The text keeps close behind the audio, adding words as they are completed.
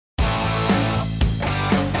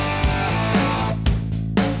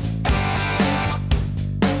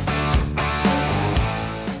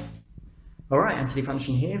Anthony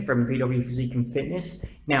Punshon here from PW Physique and Fitness.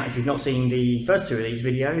 Now, if you've not seen the first two of these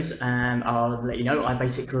videos, I'll let you know I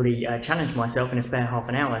basically challenged myself in a spare half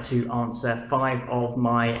an hour to answer 5 of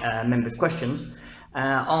my members' questions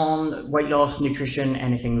on weight loss, nutrition,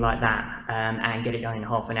 anything like that, and get it done in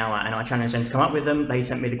half an hour. And I challenged them to come up with them. They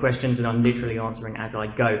sent me the questions and I'm literally answering as I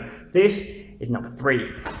go. This is number 3,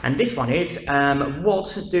 and this one is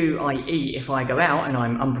what do I eat if I go out and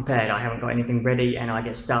I'm unprepared? I haven't got anything ready and I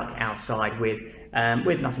get stuck outside with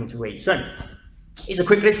nothing to eat. So here's a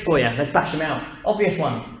quick list for you. Let's bash them out. Obvious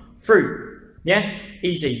one: fruit. Yeah,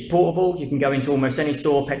 easy, portable. You can go into almost any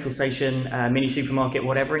store, petrol station, mini supermarket,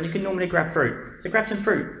 whatever, and you can normally grab fruit. So grab some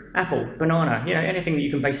fruit, apple, banana, you know, anything that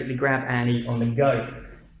you can basically grab and eat on the go.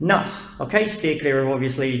 Nuts, okay, steer clear of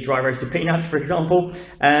obviously dry roasted peanuts, for example,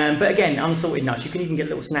 but again, unsalted nuts. You can even get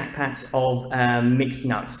little snack packs of mixed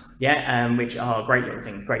nuts, yeah, which are great little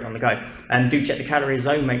things, great on the go. Do check the calories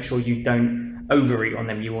though, make sure you don't overeat on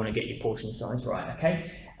them. You want to get your portion size right,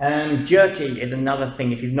 okay? Jerky is another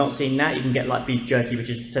thing. If you've not seen that, you can get like beef jerky, which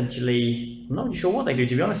is essentially, I'm not really sure what they do,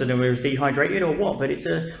 to be honest. I don't know whether it's dehydrated or what, but it's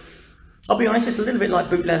I'll be honest, it's a little bit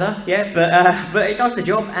like boot leather, yeah, but it does the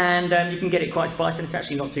job, and you can get it quite spicy, and it's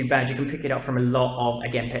actually not too bad. You can pick it up from a lot of,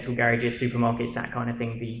 again, petrol garages, supermarkets, that kind of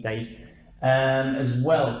thing these days as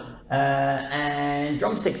well. And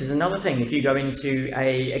drumsticks is another thing. If you go into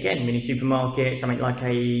a, again, mini supermarket, something like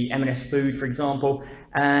a M&S Food, for example,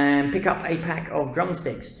 and pick up a pack of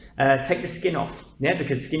drumsticks. Take the skin off, yeah,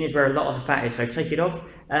 because skin is where a lot of the fat is, so take it off.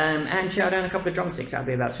 And chow down a couple of drumsticks. That'll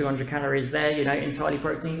be about 200 calories there, you know, entirely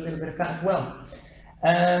protein, a little bit of fat as well.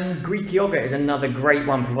 Greek yogurt is another great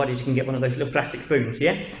one, provided you can get one of those little plastic spoons,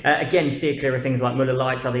 yeah? Again, steer clear of things like Muller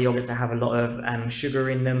Lights, other yogurts that have a lot of sugar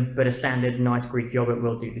in them, but a standard nice Greek yogurt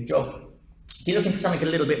will do the job. If you're looking for something a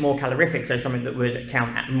little bit more calorific, so something that would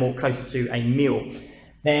count at more closer to a meal,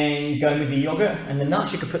 then go with the yogurt and the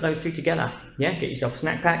nuts. You could put those two together, yeah? Get yourself a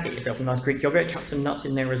snack pack, get yourself a nice Greek yogurt, chuck some nuts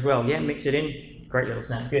in there as well, yeah? Mix it in. Great little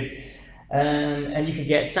snack, good. And you can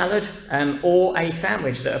get salad or a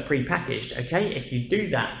sandwich that are pre-packaged, okay? If you do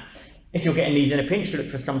that, if you're getting these in a pinch, look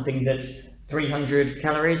for something that's 300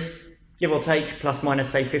 calories, give or take, plus minus,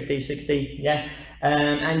 say 50, 60, yeah?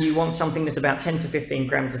 And you want something that's about 10 to 15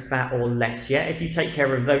 grams of fat or less, yeah? If you take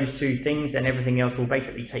care of those two things, then everything else will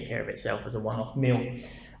basically take care of itself as a one-off meal.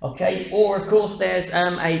 Okay, or of course there's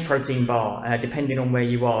a protein bar, depending on where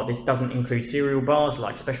you are. This doesn't include cereal bars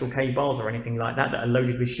like Special K bars or anything like that that are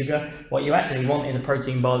loaded with sugar. What you actually want is a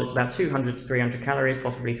protein bar that's about 200 to 300 calories,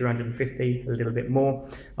 possibly 350, a little bit more.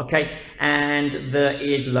 Okay, and that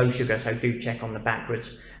is low sugar, so do check on the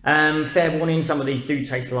backwards. Fair warning, some of these do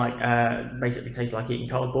taste like, basically taste like eating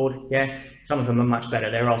cardboard, yeah? Some of them are much better.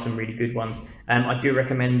 There are some really good ones. I do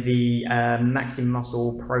recommend the Maxi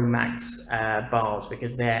Muscle Pro Max bars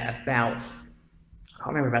because they're about, I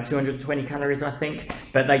can't remember, about 220 calories, I think,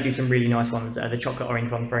 but they do some really nice ones. The chocolate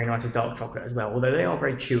orange one's very nice with dark chocolate as well, although they are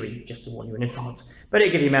very chewy, just to warn you in advance. But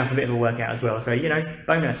it'll give your mouth a bit of a workout as well, so, you know,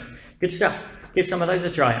 bonus. Good stuff. Give some of those a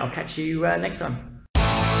try. I'll catch you next time.